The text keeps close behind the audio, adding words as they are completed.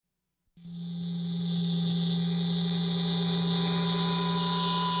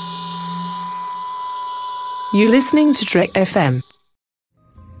You're listening to Trek FM.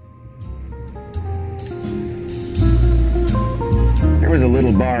 There was a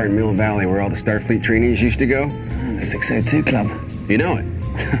little bar in Mill Valley where all the Starfleet trainees used to go. The 602 Club. You know it?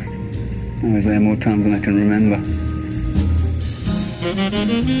 I was there more times than I can remember.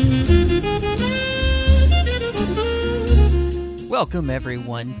 Welcome,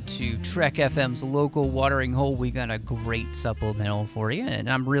 everyone, to Trek FM's local watering hole. We got a great supplemental for you, and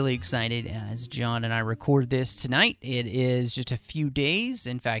I'm really excited as John and I record this tonight. It is just a few days.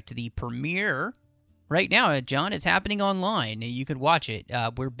 In fact, the premiere right now, John, it's happening online. You could watch it.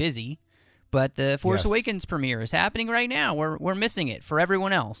 We're busy, but the Force Awakens premiere is happening right now. We're missing it for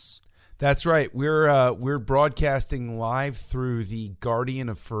everyone else. That's right. We're broadcasting live through the Guardian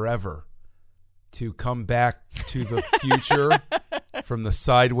of Forever to come back to the future from the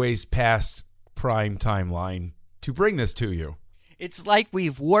sideways past prime timeline to bring this to you. It's like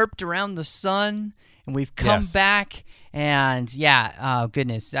we've warped around the sun and we've come back. And oh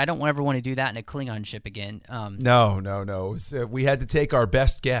goodness, I don't ever want to do that in a Klingon ship again. No. We had to take our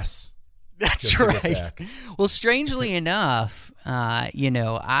best guess. That's right. Well, strangely enough,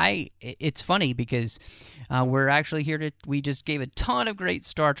 it's funny because we're actually here we just gave a ton of great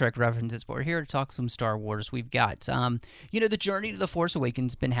Star Trek references, but we're here to talk some Star Wars. We've got, the Journey to the Force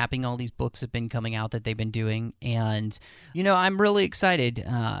Awakens been happening. All these books have been coming out that they've been doing. And, I'm really excited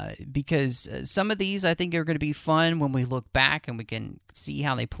because some of these I think are going to be fun when we look back and we can see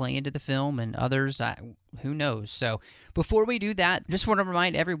how they play into the film, and others, who knows? So before we do that, just want to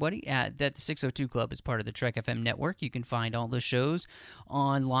remind everybody that the 602 Club is part of the Trek FM network. You can find all the shows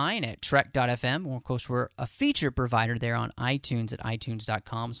online at trek.fm, or of course we're a feature provider there on iTunes at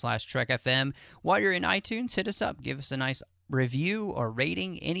itunes.com/trekfm. While you're in iTunes, hit us up, give us a nice review or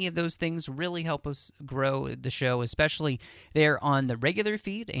rating. Any of those things really help us grow the show, especially there on the regular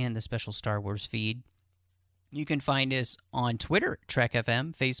feed and the special Star Wars feed. You can find us on Twitter at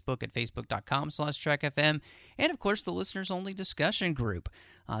TrekFM, Facebook at facebook.com/TrekFM, and of course the listeners-only discussion group,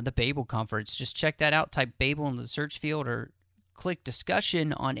 the Babel Conference. Just check that out. Type Babel in the search field or click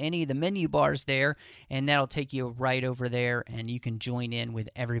discussion on any of the menu bars there, and that'll take you right over there, and you can join in with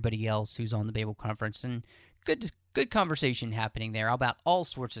everybody else who's on the Babel Conference. And good conversation happening there about all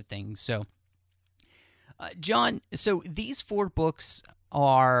sorts of things. So, John, so these 4 books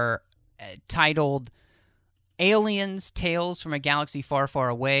are titled Aliens, Tales from a Galaxy Far, Far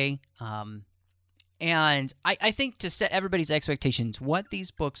Away. And I think to set everybody's expectations, what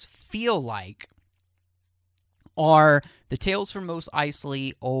these books feel like are the Tales from Mos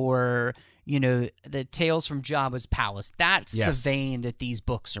Eisley or, the Tales from Jabba's Palace. That's the vein that these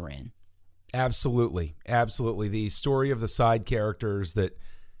books are in. Absolutely. The story of the side characters that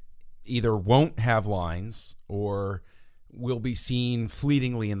either won't have lines or will be seen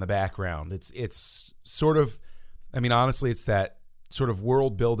fleetingly in the background. It's sort of, honestly, it's that sort of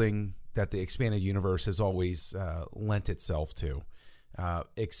world building that the expanded universe has always lent itself to.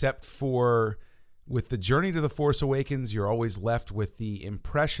 Except for with the Journey to the Force Awakens, you're always left with the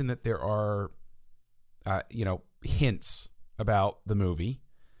impression that there are, hints about the movie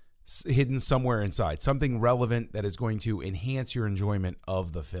hidden somewhere inside, something relevant that is going to enhance your enjoyment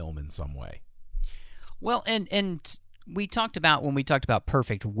of the film in some way. Well, and we talked about, when we talked about the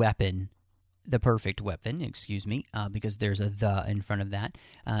perfect weapon, because there's a "the" in front of that.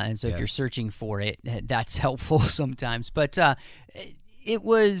 And so if you're searching for it, that's helpful sometimes. But it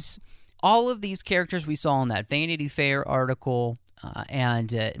was all of these characters we saw in that Vanity Fair article and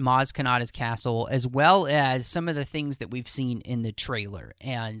Maz Kanata's castle, as well as some of the things that we've seen in the trailer.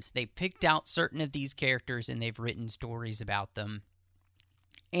 And they picked out certain of these characters and they've written stories about them.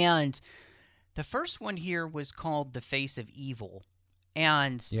 And the first one here was called The Face of Evil.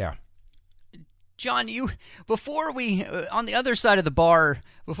 And John, before we, on the other side of the bar,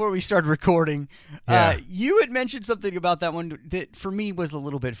 before we started recording, you had mentioned something about that one that for me was a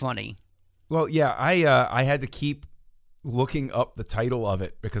little bit funny. Well, I had to keep looking up the title of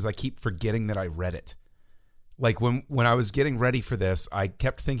it because I keep forgetting that I read it. Like when I was getting ready for this, I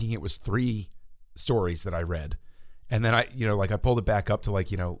kept thinking it was 3 stories that I read. And then I pulled it back up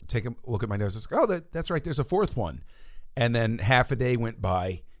to take a look at my notes. I was like, that's right. There's a 4th one. And then half a day went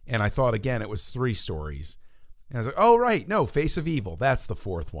by and I thought again, it was 3 stories. And I was like, oh, right. No, Face of Evil. That's the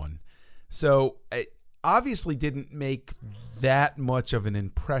 4th one. So it obviously didn't make that much of an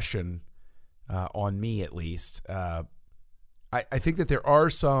impression on me, at least. I think that there are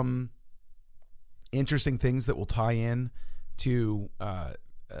some interesting things that will tie in to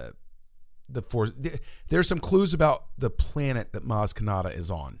the Force. There's some clues about the planet that Maz Kanata is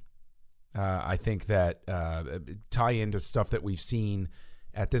on. I think that tie into stuff that we've seen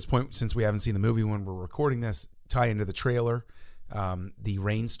at this point, since we haven't seen the movie when we're recording this, tie into the trailer, the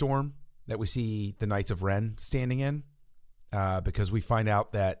rainstorm that we see the Knights of Ren standing in, because we find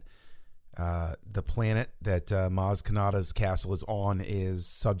out that the planet that Maz Kanata's castle is on is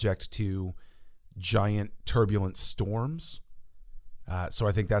subject to giant turbulent storms. So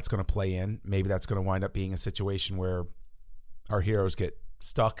I think that's going to play in. Maybe that's going to wind up being a situation where our heroes get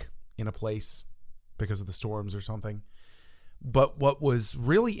stuck in a place because of the storms or something. But what was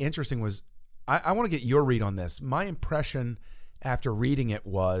really interesting was, I want to get your read on this. My impression after reading it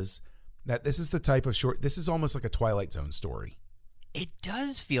was that this is the type of short, this is almost like a Twilight Zone story. It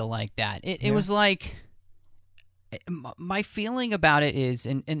does feel like that. It was like, my feeling about it is,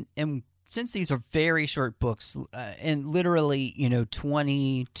 and since these are very short books, and literally,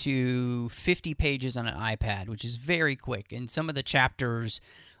 20 to 50 pages on an iPad, which is very quick, and some of the chapters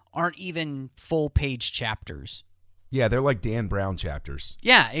aren't even full-page chapters. Yeah, they're like Dan Brown chapters.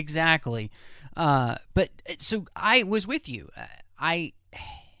 Yeah, exactly. But so I was with you.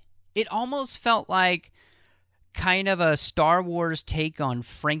 It almost felt like kind of a Star Wars take on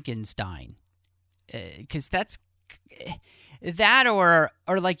Frankenstein, because that's that, or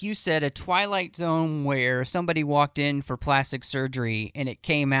like you said, a Twilight Zone where somebody walked in for plastic surgery and it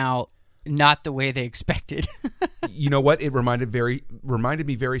came out not the way they expected. You know what? It reminded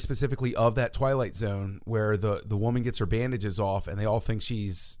me very specifically of that Twilight Zone where the woman gets her bandages off and they all think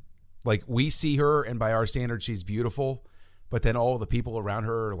she's like, we see her and by our standards she's beautiful, but then all the people around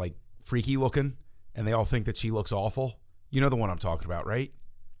her are like freaky looking and they all think that she looks awful. You know the one I'm talking about, right?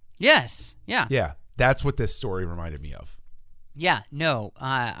 Yes. Yeah. Yeah. That's what this story reminded me of. Yeah. No.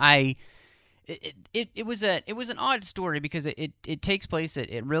 It was an odd story because it takes place.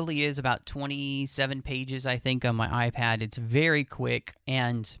 It really is about 27 pages, I think, on my iPad. It's very quick,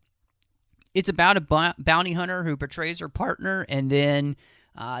 and it's about a bounty hunter who betrays her partner, and then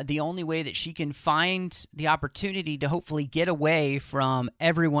the only way that she can find the opportunity to hopefully get away from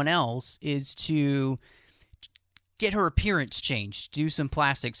everyone else is to get her appearance changed, do some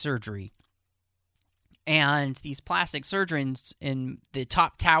plastic surgery. And these plastic surgeons in the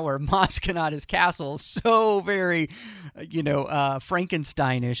top tower of Maz Kanata's castle, so very,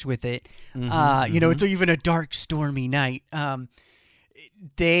 Frankensteinish with it. It's even a dark, stormy night.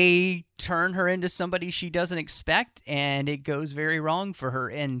 They turn her into somebody she doesn't expect, and it goes very wrong for her.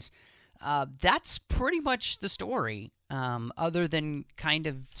 And that's pretty much the story, other than kind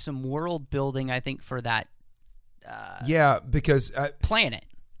of some world building, I think, for that because planet.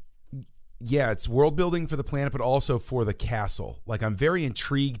 Yeah, it's world building for the planet, but also for the castle. Like, I'm very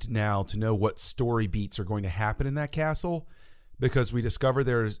intrigued now to know what story beats are going to happen in that castle, because we discover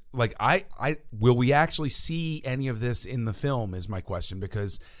there's like, will we actually see any of this in the film is my question,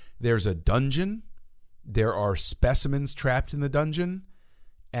 because there's a dungeon, there are specimens trapped in the dungeon,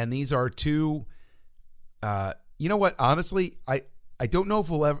 and these are two. You know what? Honestly, I don't know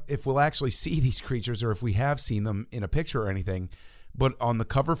if we'll actually see these creatures or if we have seen them in a picture or anything. But on the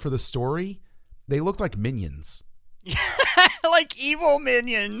cover for the story, they look like minions. Like evil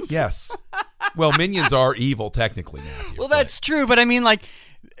minions. Yes. Well, minions are evil technically, Matthew. Well, that's true, but I mean, like,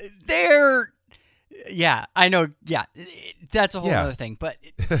 they're... Yeah, I know. Yeah, that's a whole other thing. But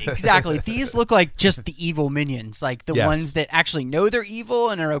exactly, these look like just the evil minions, like the ones that actually know they're evil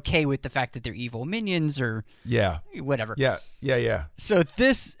and are okay with the fact that they're evil minions, or whatever. Yeah. So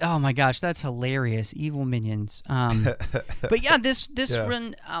this, oh my gosh, that's hilarious, evil minions. But yeah, this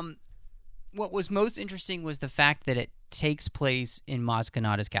run. What was most interesting was the fact that it takes place in Maz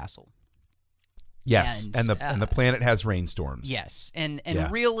Kanata's castle. Yes, and the planet has rainstorms. Yes, and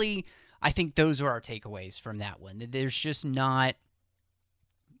really, I think those are our takeaways from that one. There's just not...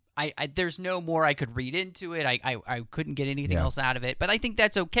 there's no more I could read into it. I couldn't get anything else out of it, but I think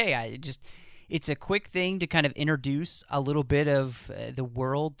that's okay. It's a quick thing to kind of introduce a little bit of the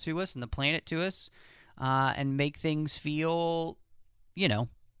world to us and the planet to us, and make things feel,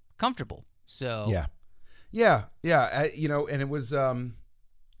 comfortable. So yeah. And it was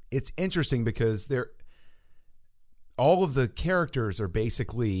it's interesting because all of the characters are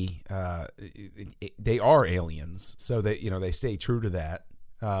basically they are aliens, so that they stay true to that.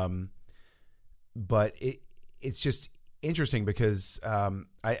 But it's just interesting because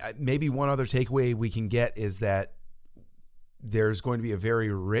I maybe one other takeaway we can get is that there's going to be a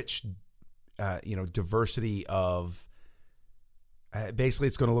very rich diversity of basically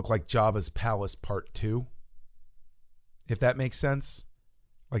it's going to look like Jabba's Palace Part 2, if that makes sense.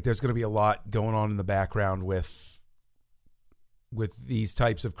 Like, there's going to be a lot going on in the background with these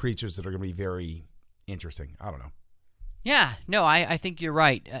types of creatures that are going to be very interesting. I don't know. Yeah, no, I think you're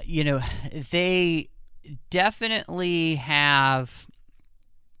right. They definitely have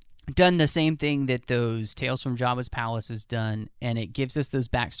done the same thing that those Tales from Jabba's Palace has done, and it gives us those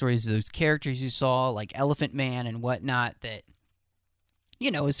backstories of those characters you saw, like Elephant Man and whatnot, that,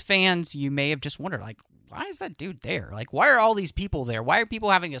 as fans, you may have just wondered, like, why is that dude there? Like, why are all these people there? Why are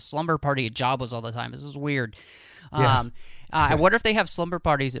people having a slumber party at Jabba's all the time? This is weird. Yeah. I wonder if they have slumber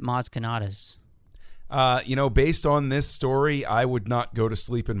parties at Maz Kanata's. Based on this story, I would not go to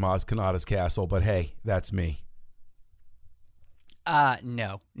sleep in Maz Kanata's castle, but hey, that's me.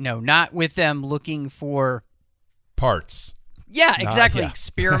 No, not with them looking for parts. Yeah, exactly. Yeah.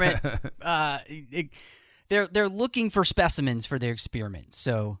 Experiment. They're looking for specimens for their experiment.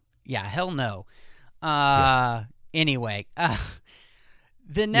 So yeah, hell no. Anyway,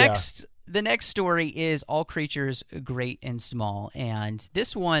 the next story is All Creatures Great and Small, and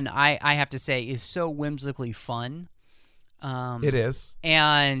this one I have to say is so whimsically fun. It is,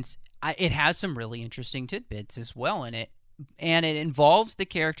 and it has some really interesting tidbits as well in it. And it involves the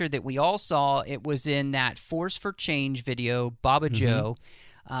character that we all saw. It was in that Force for Change video, Baba Joe,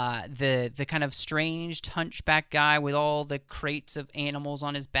 the kind of strange hunchback guy with all the crates of animals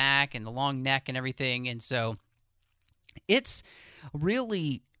on his back and the long neck and everything. And so it's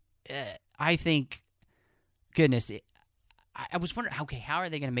really, I think, goodness, I was wondering, okay, how are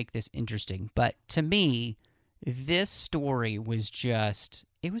they going to make this interesting? But to me, this story was just,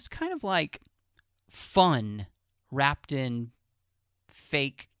 it was kind of like fun wrapped in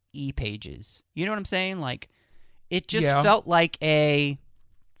fake e-pages. You know what I'm saying? Like, it just felt like a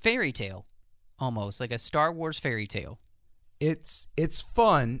fairy tale, almost like a Star Wars fairy tale. It's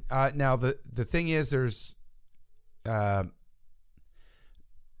fun. Now the thing is,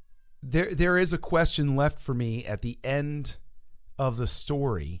 there is a question left for me at the end of the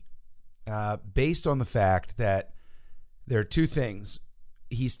story, based on the fact that there are two things.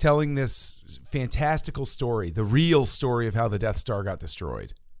 He's telling this fantastical story, the real story of how the Death Star got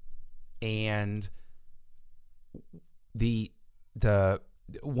destroyed. And the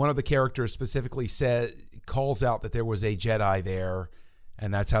one of the characters specifically calls out that there was a Jedi there,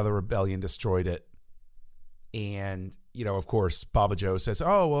 and that's how the rebellion destroyed it. And, of course, Baba Joe says,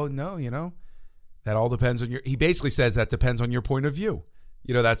 oh, well, no, that all depends on he basically says that depends on your point of view.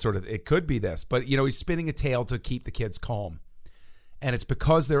 That sort of, it could be this. But, he's spinning a tale to keep the kids calm. And it's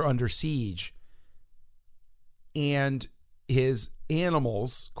because they're under siege, and his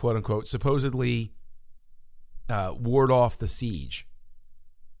animals, quote unquote, supposedly ward off the siege.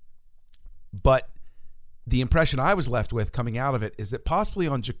 But the impression I was left with coming out of it is that possibly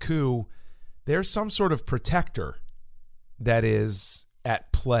on Jakku, there's some sort of protector that is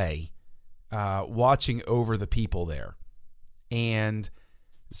at play, watching over the people there. And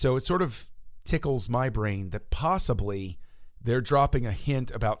so it sort of tickles my brain that possibly they're dropping a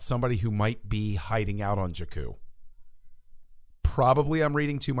hint about somebody who might be hiding out on Jakku. Probably I'm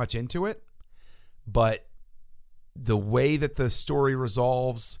reading too much into it, but the way that the story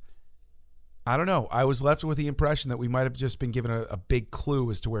resolves, I don't know. I was left with the impression that we might have just been given a big clue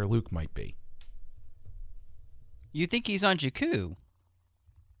as to where Luke might be. You think he's on Jakku?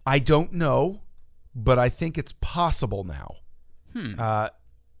 I don't know, but I think it's possible now.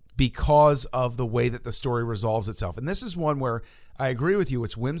 Because of the way that the story resolves itself. And this is one where I agree with you.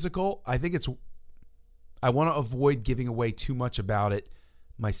 It's whimsical. I want to avoid giving away too much about it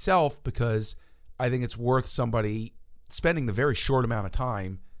myself, because I think it's worth somebody spending the very short amount of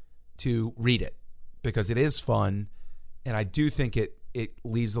time to read it, because it is fun. And I do think it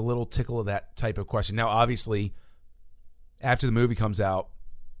leaves a little tickle of that type of question. Now, obviously, after the movie comes out,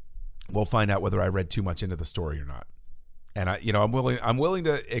 we'll find out whether I read too much into the story or not. And I'm willing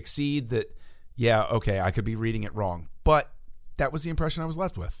to exceed that. Yeah, okay, I could be reading it wrong, but that was the impression I was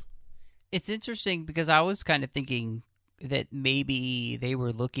left with. It's interesting because I was kind of thinking that maybe they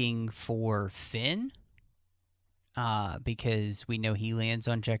were looking for Finn, because we know he lands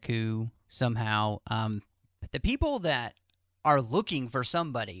on Jakku somehow. But the people that are looking for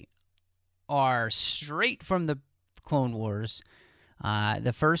somebody are straight from the Clone Wars.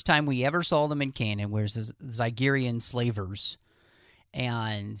 The first time we ever saw them in canon was the Zygerian slavers.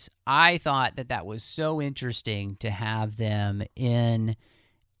 And I thought that was so interesting to have them in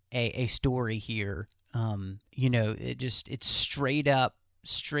a story here. It's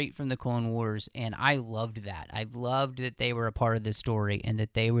straight from the Clone Wars, and I loved that. I loved that they were a part of this story, and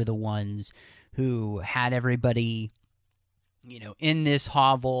that they were the ones who had everybody, in this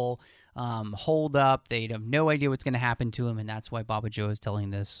hovel, hold up. They have no idea what's going to happen to him, and that's why Baba Joe is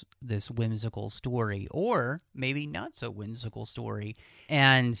telling this whimsical story, or maybe not so whimsical story.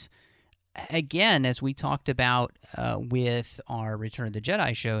 And again, as we talked about with our Return of the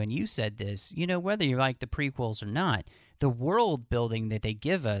Jedi show, and you said this, whether you like the prequels or not, the world building that they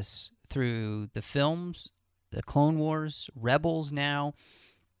give us through the films, the Clone Wars, Rebels now,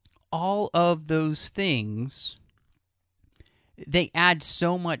 all of those things, they add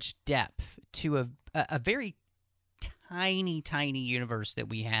so much depth to a very tiny, tiny universe that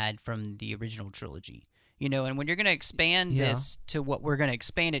we had from the original trilogy. And when you're going to expand this to what we're going to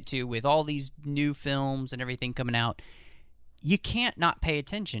expand it to with all these new films and everything coming out, you can't not pay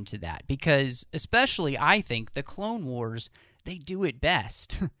attention to that, because especially, I think, the Clone Wars, they do it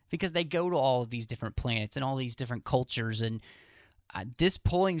best because they go to all of these different planets and all these different cultures, and this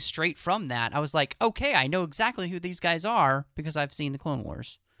pulling straight from that, I was like, okay, I know exactly who these guys are because I've seen the Clone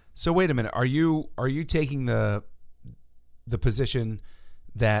Wars. So wait a minute, are you taking the position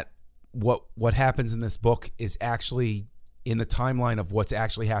that what happens in this book is actually in the timeline of what's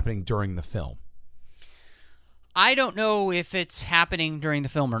actually happening during the film? I don't know if it's happening during the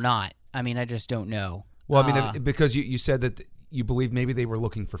film or not. I mean, I just don't know. Well, I mean, because you said that you believe maybe they were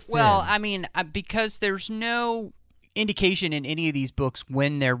looking for Finn. Well, I mean, because there's no indication in any of these books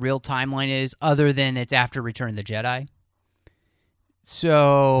when their real timeline is, other than it's after Return of the Jedi.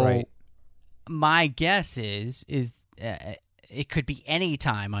 So, right. My guess is it could be any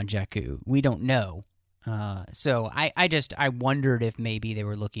time on Jakku. We don't know. So I wondered if maybe they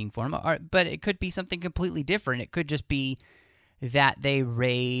were looking for him, but it could be something completely different. It could just be that they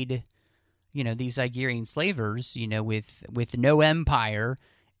raid, these Igerian slavers, with no empire,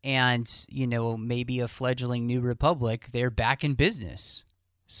 and maybe a fledgling new republic. They're back in business.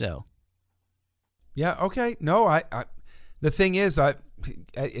 So, yeah, okay. No, I the thing is,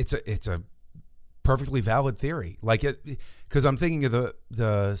 it's a perfectly valid theory. Like it, because I'm thinking of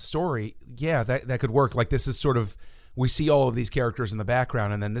the story. Yeah, that could work. Like, this is sort of, we see all of these characters in the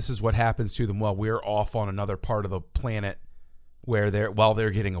background, and then this is what happens to them while we're off on another part of the planet while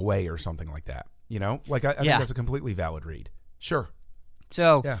they're getting away or something like that. Like I think that's a completely valid read. Sure.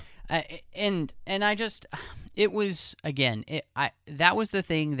 So, yeah. And I just, it was, again, that was the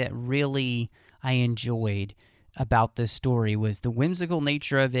thing that really I enjoyed about this story, was the whimsical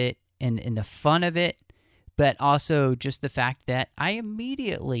nature of it and the fun of it, but also just the fact that I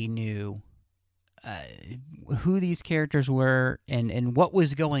immediately knew who these characters were and what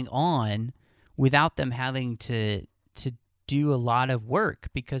was going on without them having to do a lot of work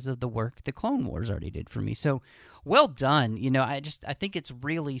because of the work the Clone Wars already did for me. So, well done. I think it's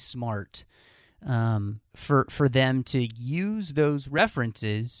really smart for them to use those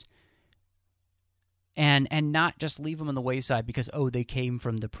references and not just leave them on the wayside because, they came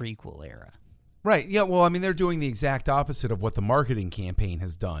from the prequel era. Right. Yeah. Well, I mean, they're doing the exact opposite of what the marketing campaign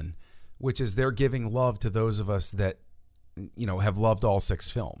has done, which is they're giving love to those of us that, have loved all 6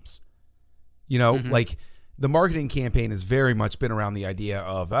 films. Like, the marketing campaign has very much been around the idea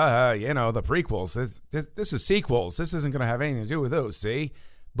of, the prequels. This is sequels. This isn't going to have anything to do with those, see?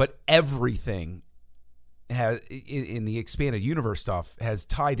 But everything has, in the expanded universe stuff, has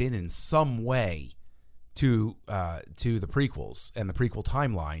tied in some way to the prequels and the prequel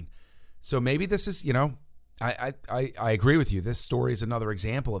timeline. So maybe this is, I agree with you. This story is another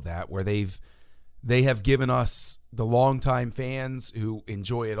example of that, where they have given us, the longtime fans who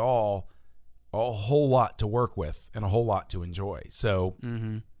enjoy it all, a whole lot to work with and a whole lot to enjoy. So,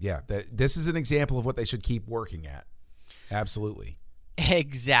 yeah, this is an example of what they should keep working at. Absolutely.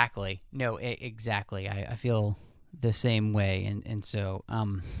 Exactly. No, exactly. I feel the same way. And so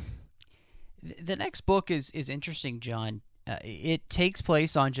the next book is interesting, John. It takes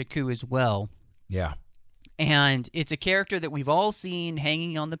place on Jakku as well. Yeah. And it's a character that we've all seen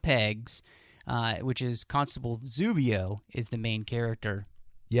hanging on the pegs, which is Constable Zubio is the main character.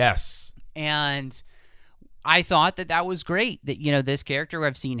 Yes. And I thought that was great, that, this character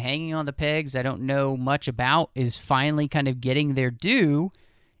I've seen hanging on the pegs, I don't know much about, is finally kind of getting their due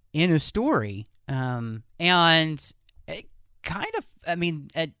in a story. And it kind of, I mean,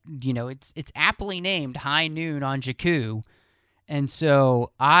 it's aptly named High Noon on Jakku. And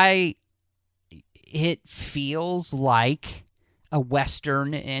so it feels like a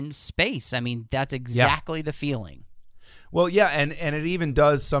Western in space. I mean, that's exactly the feeling. Well, yeah, and it even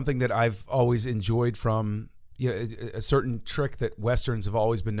does something that I've always enjoyed from a certain trick that Westerns have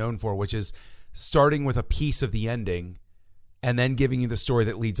always been known for, which is starting with a piece of the ending and then giving you the story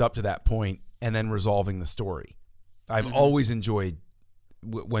that leads up to that point and then resolving the story. I've always enjoyed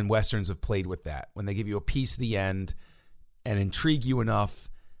when Westerns have played with that, when they give you a piece of the end and intrigue you enough,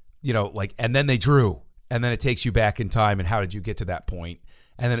 and then they drew, and then it takes you back in time and how did you get to that point,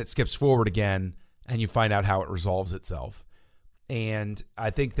 and then it skips forward again and you find out how it resolves itself. And I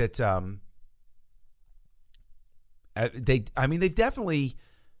think that they've definitely,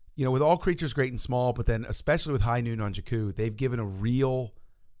 with All Creatures Great and Small, but then especially with High Noon on Jakku, they've given a real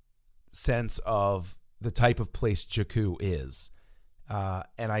sense of the type of place Jakku is.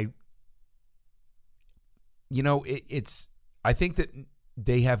 And I think that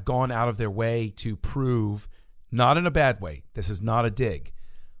they have gone out of their way to prove, not in a bad way, this is not a dig,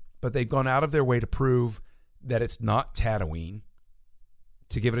 but they've gone out of their way to prove that it's not Tatooine,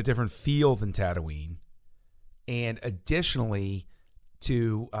 to give it a different feel than Tatooine, and additionally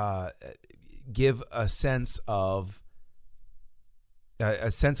to give a sense of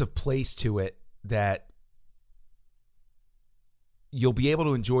place to it that you'll be able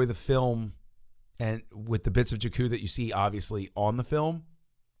to enjoy the film and with the bits of Jakku that you see obviously on the film,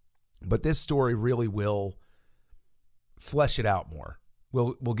 but this story really will flesh it out more.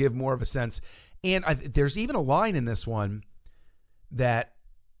 We'll give more of a sense. And there's even a line in this one that,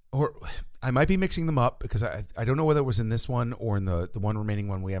 or I might be mixing them up because I don't know whether it was in this one or in the one remaining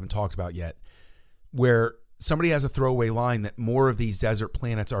one we haven't talked about yet, where somebody has a throwaway line that more of these desert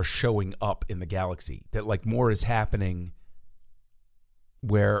planets are showing up in the galaxy, that like more is happening,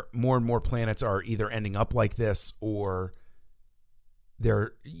 where more and more planets are either ending up like this or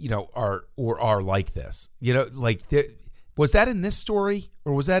they're, are like this. Was that in this story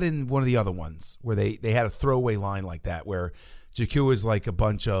or was that in one of the other ones where they had a throwaway line like that where Jakku is like a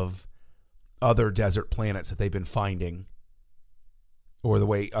bunch of other desert planets that they've been finding, or the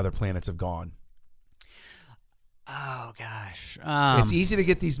way other planets have gone? Oh, gosh. It's easy to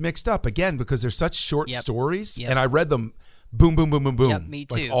get these mixed up, again, because they're such short stories, Yep. and I read them boom, boom, boom, boom, boom. Yep, me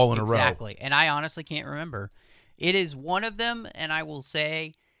too. Like all in a row. Exactly. And I honestly can't remember. It is one of them, and I will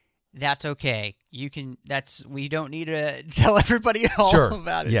say that's okay. We don't need to tell everybody all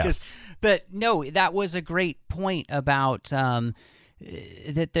about it. Yes. But no, that was a great point about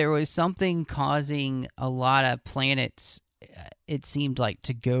that there was something causing a lot of planets, it seemed like,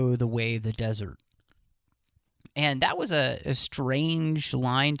 to go the way of the desert. And that was a strange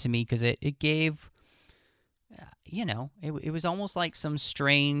line to me because it gave, it was almost like some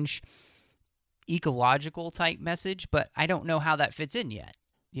strange ecological type message, but I don't know how that fits in yet,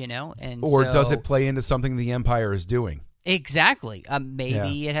 and does it play into something the Empire is doing? Exactly.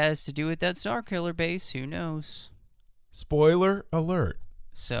 Maybe it has to do with that Starkiller base. Who knows? Spoiler alert.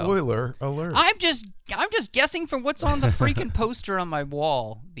 Spoiler alert. I'm just guessing from what's on the freaking poster on my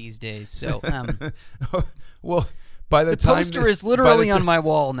wall these days. So, well, by the time poster is literally on my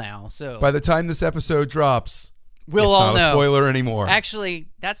wall now. So by the time this episode drops, we'll it's all not know. a spoiler anymore. Actually,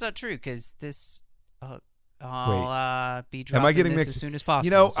 that's not true because this. I'll be dropping Am I getting this mixed? as soon as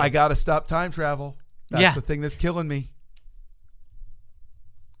possible. I got to stop time travel. That's the thing that's killing me.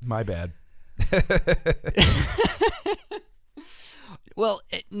 My bad. Well,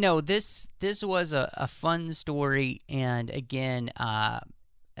 no, this was a fun story, and again,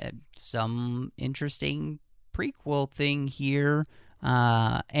 some interesting prequel thing here,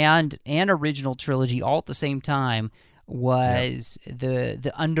 and original trilogy all at the same time was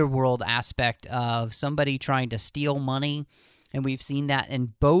the underworld aspect of somebody trying to steal money, and we've seen that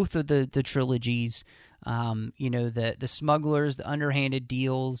in both of the trilogies. The smugglers, the underhanded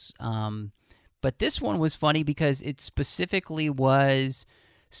deals. But this one was funny because it specifically was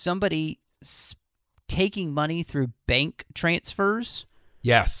somebody taking money through bank transfers.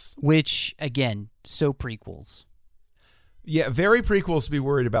 Yes. Which, again, so prequels. Yeah, very prequels to be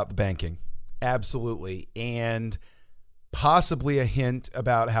worried about the banking. Absolutely. And possibly a hint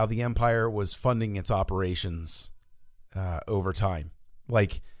about how the Empire was funding its operations over time.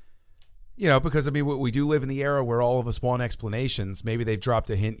 Because, we do live in the era where all of us want explanations. Maybe they've dropped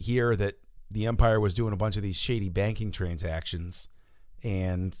a hint here that the Empire was doing a bunch of these shady banking transactions,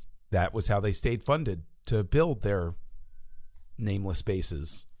 and that was how they stayed funded to build their nameless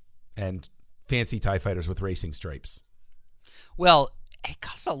bases and fancy TIE fighters with racing stripes. Well, it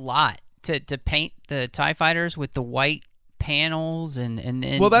costs a lot to paint the TIE fighters with the white panels and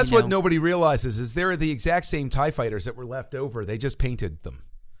then. Well, that's what nobody realizes is they're the exact same TIE fighters that were left over. They just painted them.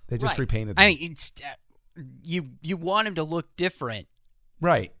 They just repainted them. It's, you want them to look different.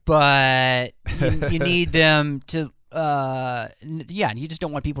 Right. But you need them to, you just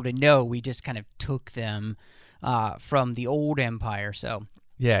don't want people to know we just kind of took them from the old Empire. So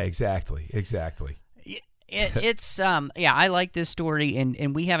yeah, exactly. It's I like this story,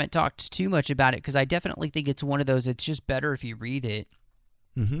 and we haven't talked too much about it because I definitely think it's one of those. It's just better if you read it.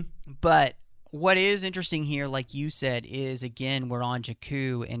 Mm-hmm. But what is interesting here, like you said, is again we're on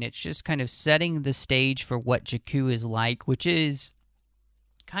Jakku, and it's just kind of setting the stage for what Jakku is like, which is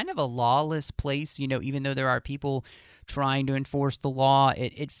kind of a lawless place, even though there are people trying to enforce the law.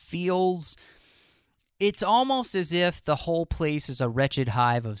 It feels, it's almost as if the whole place is a wretched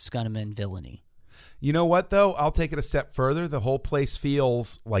hive of scum and villainy. You know what, though? I'll take it a step further. The whole place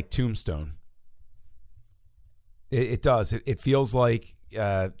feels like Tombstone. It does. It feels like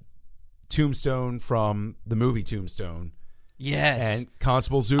Tombstone from the movie Tombstone. Yes. And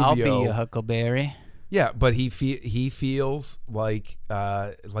Constable Zuvio. I'll be your Huckleberry. Yeah, but he feels like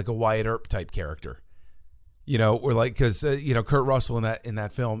a Wyatt Earp type character. Or like, because Kurt Russell in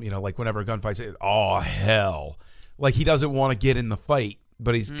that film, like whenever a gunfight's, oh hell, like he doesn't want to get in the fight,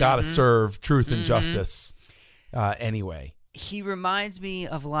 but he's got to serve truth and justice anyway. He reminds me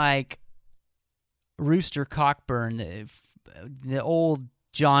of like Rooster Cockburn, the old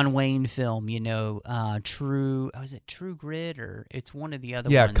John Wayne film, True Grit, or it's one of the other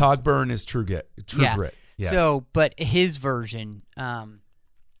ones. Yeah, Cockburn is True Grit. Grit. Yes. So, but his version,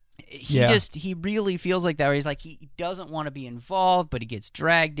 he really feels like that, where he's like, he doesn't want to be involved, but he gets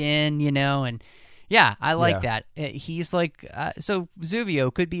dragged in, and yeah, I like that. He's like, so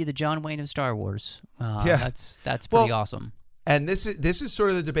Zuvio could be the John Wayne of Star Wars. That's pretty awesome. And this is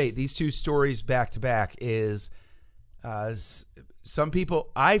sort of the debate. These two stories back to back is, some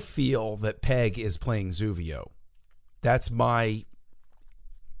people, I feel that Pegg is playing Zuvio. That's my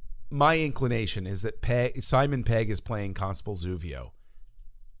inclination, is that Simon Pegg is playing Constable Zuvio.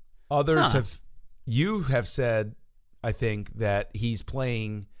 Others have said, I think, that he's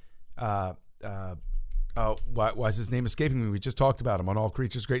playing, why is his name escaping me? We just talked about him on All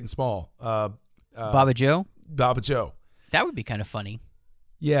Creatures Great and Small. Baba Joe? Baba Joe. That would be kind of funny.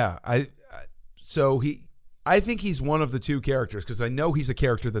 Yeah. I think he's one of the two characters, because I know he's a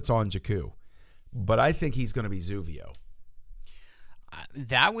character that's on Jakku, but I think he's going to be Zuvio.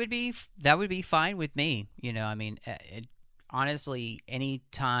 That would be fine with me. Honestly, any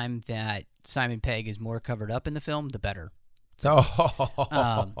time that Simon Pegg is more covered up in the film, the better. So,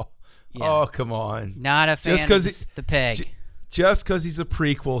 oh, come on! Not a fan of the Pegg. Just because he's a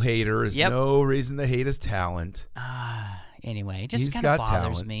prequel hater is no reason to hate his talent. Anyway, it just kind of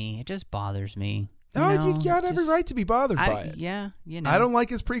bothers me. It just bothers me. No, you got every right to be bothered by it. Yeah, I don't like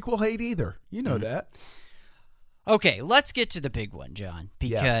his prequel hate either. You know that. Okay, let's get to the big one, John,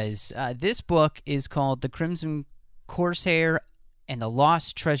 because this book is called The Crimson Corsair and the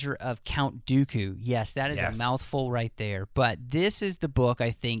Lost Treasure of Count Dooku. Yes, that is a mouthful right there. But this is the book,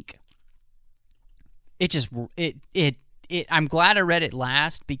 I think, I'm glad I read it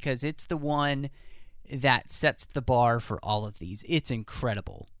last, because it's the one that sets the bar for all of these. It's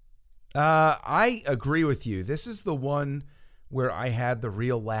incredible. I agree with you. This is the one where I had the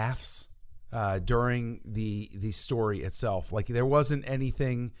real laughs during the story itself. Like, there wasn't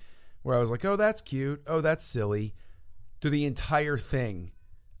anything where I was like, oh, that's cute. Oh, that's silly. Through the entire thing,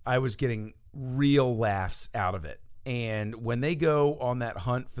 I was getting real laughs out of it. And when they go on that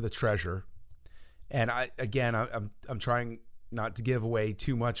hunt for the treasure, and I'm trying not to give away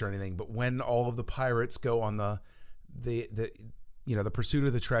too much or anything, but when all of the pirates go on the pursuit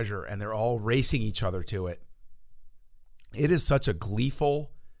of the treasure, and they're all racing each other to it, it is such a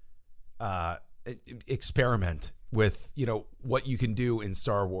gleeful experiment with what you can do in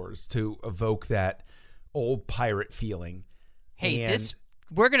Star Wars to evoke that old pirate feeling. Hey,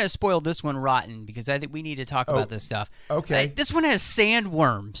 we're gonna spoil this one rotten, because I think we need to talk about this stuff. Okay, this one has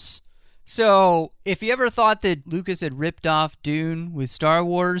sandworms. So if you ever thought that Lucas had ripped off Dune with Star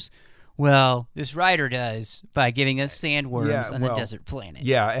Wars, well, this writer does by giving us sandworms on the desert planet.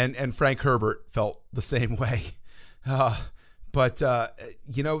 Yeah, and Frank Herbert felt the same way. But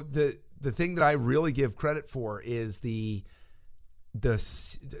the thing that I really give credit for is the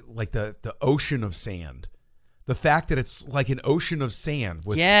ocean of sand. The fact that it's like an ocean of sand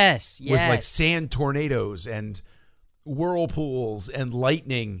with with like sand tornadoes and whirlpools and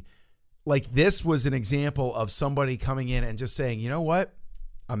lightning. Like, this was an example of somebody coming in and just saying, you know what?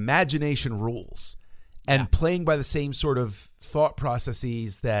 Imagination rules. And playing by the same sort of thought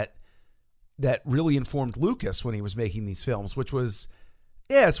processes that really informed Lucas when he was making these films, which was,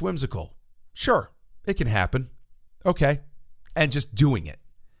 it's whimsical. Sure, it can happen. Okay. And just doing it.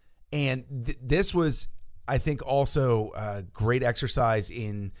 And this was, I think, also a great exercise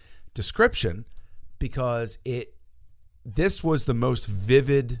in description, because this was the most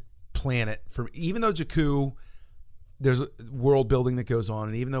vivid planet for, even though Jakku, there's world building that goes on,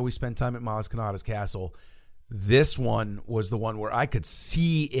 and even though we spent time at Maz Kanata's castle, this one was the one where I could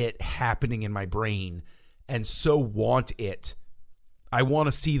see it happening in my brain and so want it. I want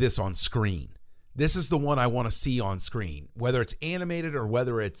to see this on screen. This is the one I want to see on screen, whether it's animated or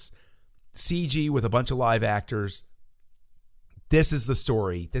whether it's CG with a bunch of live actors. this is the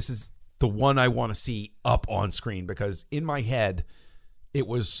story. This is the one I want to see up on screen, because in my head, it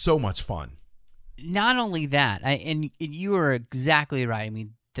was so much fun. Not only that, and you are exactly right. I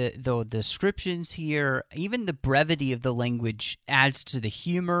mean, the descriptions here, even the brevity of the language adds to the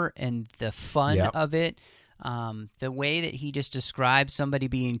humor and the fun of it. The way that he just describes somebody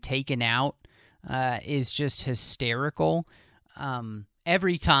being taken out is just hysterical.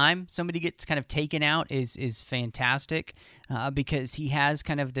 Every time somebody gets kind of taken out is fantastic, because he has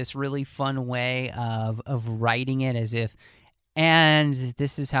kind of this really fun way of writing it as if, and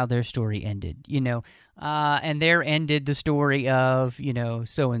this is how their story ended, and there ended the story of,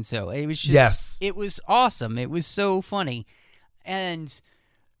 so-and-so. It was just, It was awesome. It was so funny. And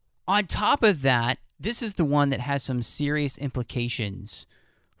on top of that, this is the one that has some serious implications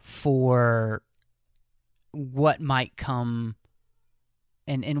for what might come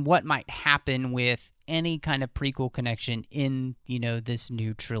and what might happen with any kind of prequel connection in, this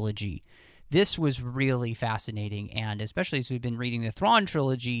new trilogy. This was really fascinating, and especially as we've been reading the Thrawn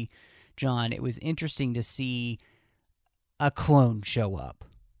trilogy, John, it was interesting to see a clone show up.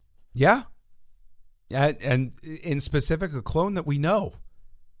 Yeah. And in specific, a clone that we know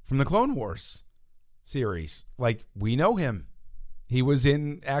from the Clone Wars series. Like, we know him. He was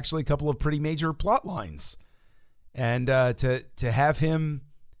in actually a couple of pretty major plot lines. And to have him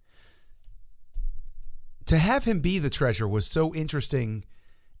be the treasure was so interesting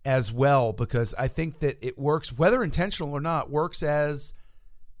as well, because I think that it works, whether intentional or not, works as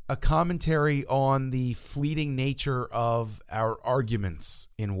a commentary on the fleeting nature of our arguments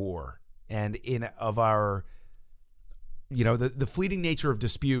in war, and of our, the fleeting nature of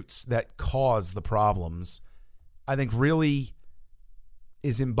disputes that cause the problems. I think really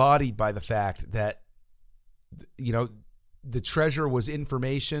is embodied by the fact that, the treasure was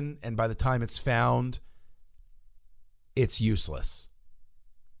information, and by the time it's found, it's useless.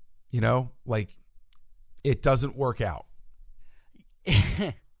 Like, it doesn't work out.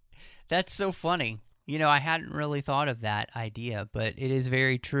 That's so funny. I hadn't really thought of that idea, but it is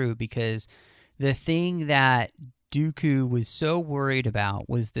very true, because the thing that Dooku was so worried about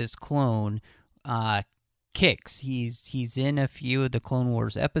was this clone, Kix. He's in a few of the Clone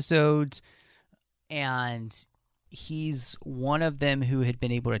Wars episodes, and he's one of them who had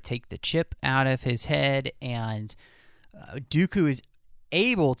been able to take the chip out of his head, and Dooku is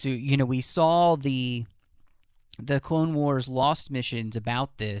able to, we saw the Clone Wars Lost missions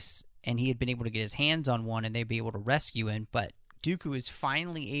about this, and he had been able to get his hands on one, and they'd be able to rescue him, but Dooku is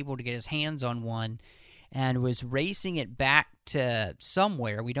finally able to get his hands on one, and was racing it back to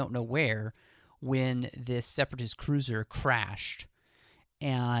somewhere, we don't know where, when this Separatist cruiser crashed.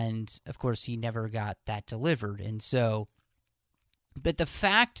 And, of course, he never got that delivered. And so, but the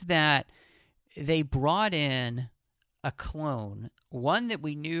fact that they brought in a clone, one that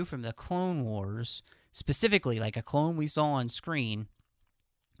we knew from the Clone Wars, specifically like a clone we saw on screen,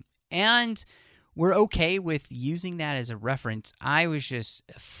 and we're okay with using that as a reference, I was just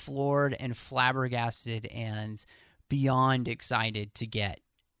floored and flabbergasted and beyond excited to get,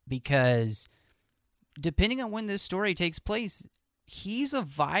 because depending on when this story takes place, he's a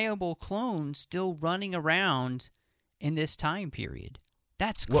viable clone still running around in this time period.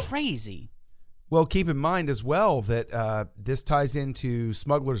 That's crazy. Well, keep in mind as well that this ties into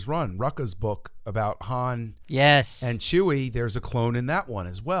Smuggler's Run, Rucka's book about Han and Chewie. There's a clone in that one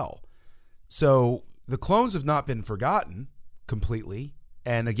as well. So the clones have not been forgotten completely.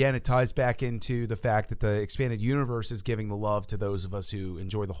 And again, it ties back into the fact that the expanded universe is giving the love to those of us who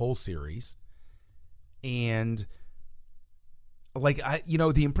enjoy the whole series. And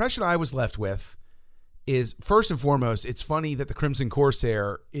the impression I was left with is, first and foremost, it's funny that the Crimson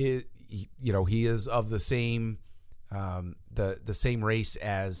Corsair is, he is of the same the same race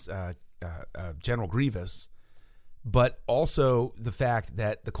as General Grievous, but also the fact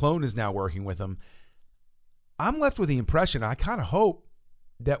that the clone is now working with him. I'm left with the impression, I kind of hope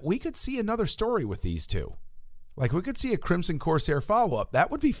that we could see another story with these two. Like, we could see a Crimson Corsair follow-up. That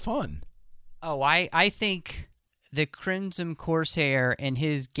would be fun. Oh, I think the Crimson Corsair and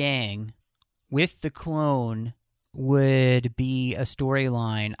his gang with the clone would be a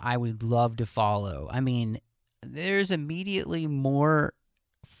storyline I would love to follow. I mean, there's immediately more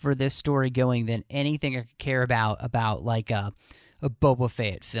for this story going than anything I could care about like a Boba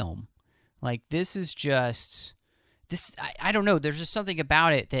Fett film. Like, this is just... I don't know, there's just something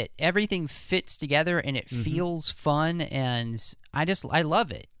about it that everything fits together and it feels fun, and I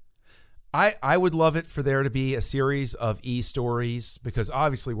love it. I would love it for there to be a series of E-stories, because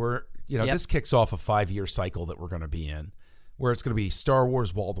obviously this kicks off a 5-year cycle that we're going to be in, where it's going to be Star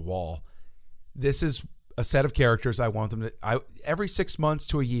Wars wall to wall. This is a set of characters. I want them to, every 6 months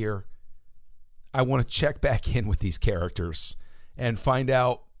to a year, I want to check back in with these characters and find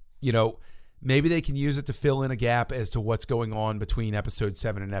out, maybe they can use it to fill in a gap as to what's going on between episode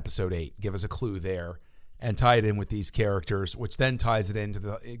 7 and episode 8. Give us a clue there and tie it in with these characters, which then ties it into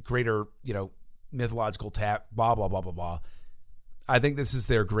the greater, mythological tap, blah, blah, blah, blah, blah. I think this is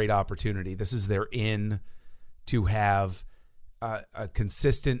their great opportunity. This is their in to have a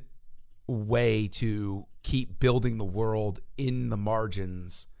consistent way to keep building the world in the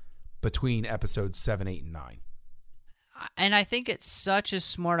margins between episodes 7, 8, and 9. And I think it's such a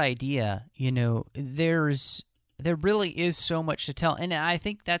smart idea. There really is so much to tell. And I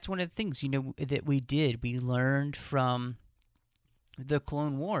think that's one of the things, that we did. We learned from the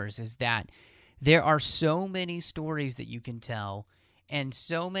Clone Wars is that there are so many stories that you can tell and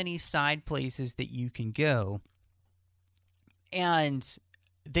so many side places that you can go. And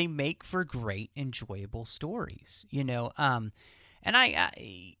they make for great, enjoyable stories, and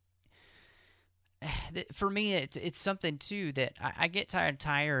for me, it's something too that I get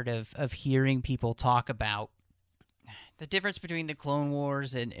tired of hearing people talk about the difference between the Clone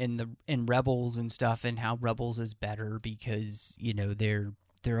Wars and Rebels and stuff, and how Rebels is better because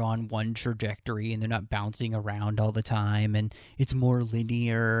they're on one trajectory and they're not bouncing around all the time, and it's more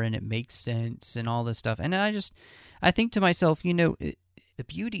linear and it makes sense and all this stuff. And I think to myself, the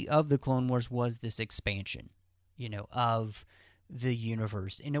beauty of the Clone Wars was this expansion, of the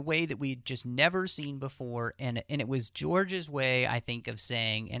universe in a way that we'd just never seen before. And it was George's way, I think, of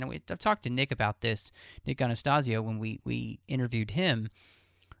saying, and I've talked to Nick about this, Nick Anastasio, when we interviewed him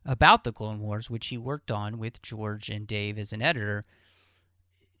about the Clone Wars, which he worked on with George and Dave as an editor.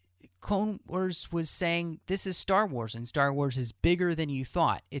 Clone Wars was saying, this is Star Wars, and Star Wars is bigger than you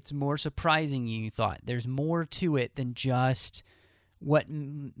thought. It's more surprising than you thought. There's more to it than just what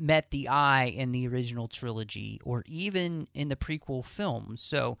met the eye in the original trilogy or even in the prequel films.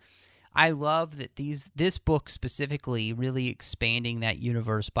 So I love that this book specifically really expanding that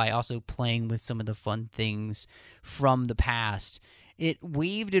universe by also playing with some of the fun things from the past. It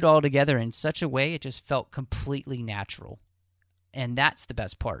weaved it all together in such a way it just felt completely natural. And that's the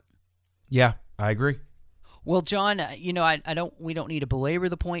best part. Yeah, I agree. Well, John, we don't need to belabor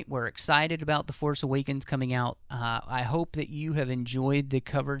the point. We're excited about The Force Awakens coming out. I hope that you have enjoyed the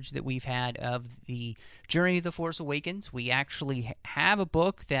coverage that we've had of the Journey of The Force Awakens. We actually have a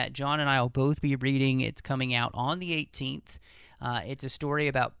book that John and I will both be reading. It's coming out on the 18th. It's a story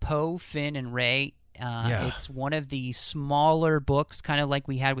about Poe, Finn, and Rey. It's one of the smaller books, kind of like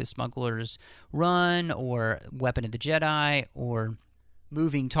we had with Smuggler's Run or Weapon of the Jedi or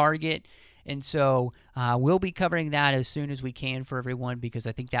Moving Target. And so we'll be covering that as soon as we can for everyone, because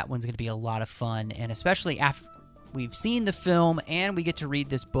I think that one's going to be a lot of fun. And especially after we've seen the film and we get to read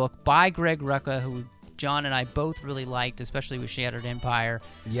this book by Greg Rucka, who John and I both really liked, especially with Shattered Empire.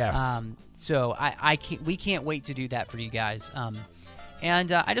 Yes. So we can't wait to do that for you guys.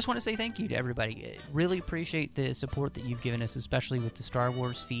 And I just want to say thank you to everybody. Really appreciate the support that you've given us, especially with the Star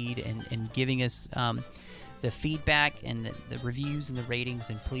Wars feed and giving us the feedback and the reviews and the ratings,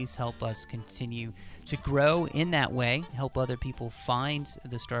 and please help us continue to grow in that way, help other people find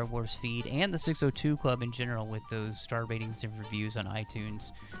the Star Wars feed and the 602 Club in general with those star ratings and reviews on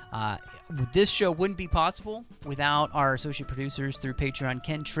iTunes. This show wouldn't be possible without our associate producers through Patreon,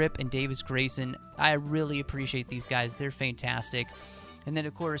 Ken Tripp and Davis Grayson. I really appreciate these guys. They're fantastic. And then,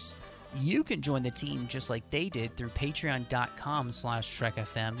 of course, you can join the team just like they did through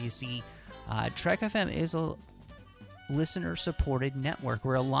patreon.com/TrekFM. You see, Trek FM is a listener-supported network.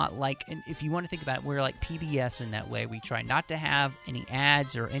 We're a lot like, and if you want to think about it, we're like PBS in that way. We try not to have any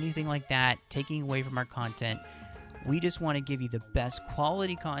ads or anything like that taking away from our content. We just want to give you the best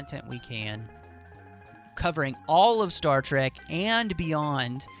quality content we can, covering all of Star Trek and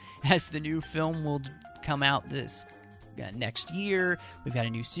beyond, as the new film will come out this next year. We've got a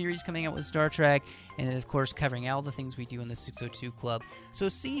new series coming out with Star Trek, and of course covering all the things we do in the 602 Club. So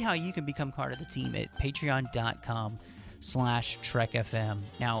see how you can become part of the team at patreon.com/TrekFM.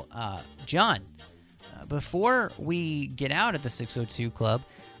 Now, John, before we get out of the 602 Club,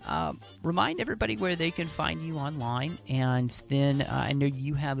 remind everybody where they can find you online, and then I know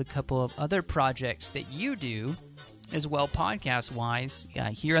you have a couple of other projects that you do as well, podcast-wise,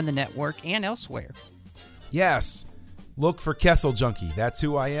 here on the network and elsewhere. Yes. Look for Kessel Junkie. That's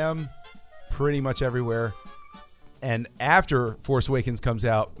who I am pretty much everywhere. And after Force Awakens comes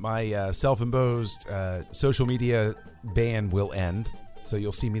out, my self-imposed social media ban will end. So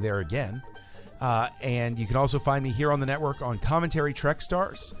you'll see me there again. And you can also find me here on the network on Commentary Trek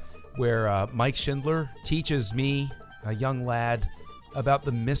Stars, where Mike Schindler teaches me, a young lad, about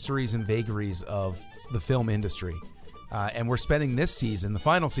the mysteries and vagaries of the film industry. And we're spending this season, the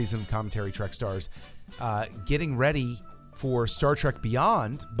final season of Commentary Trek Stars, getting ready for Star Trek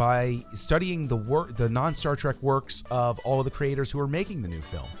Beyond by studying the non-Star Trek works of all of the creators who are making the new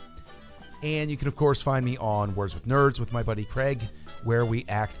film. And you can, of course, find me on Words with Nerds with my buddy Craig, where we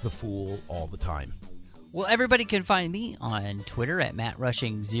act the fool all the time. Well, everybody can find me on Twitter at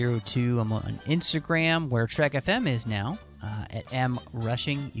MattRushing02. I'm on Instagram, where Trek FM is now, at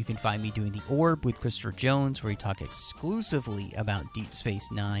MRushing. You can find me doing The Orb with Christopher Jones, where we talk exclusively about Deep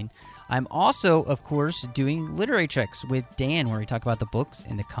Space Nine. I'm also, of course, doing Literary Treks with Dan, where we talk about the books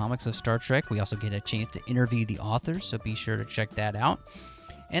and the comics of Star Trek. We also get a chance to interview the authors, so be sure to check that out.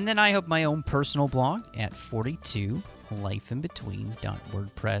 And then I have my own personal blog at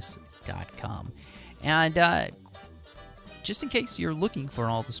 42lifeinbetween.wordpress.com. And just in case you're looking for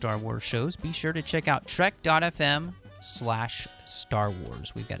all the Star Wars shows, be sure to check out trek.fm/Star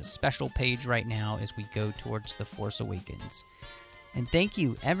Wars. We've got a special page right now as we go towards The Force Awakens. And thank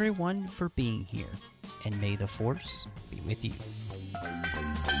you, everyone, for being here. And may the Force be with you.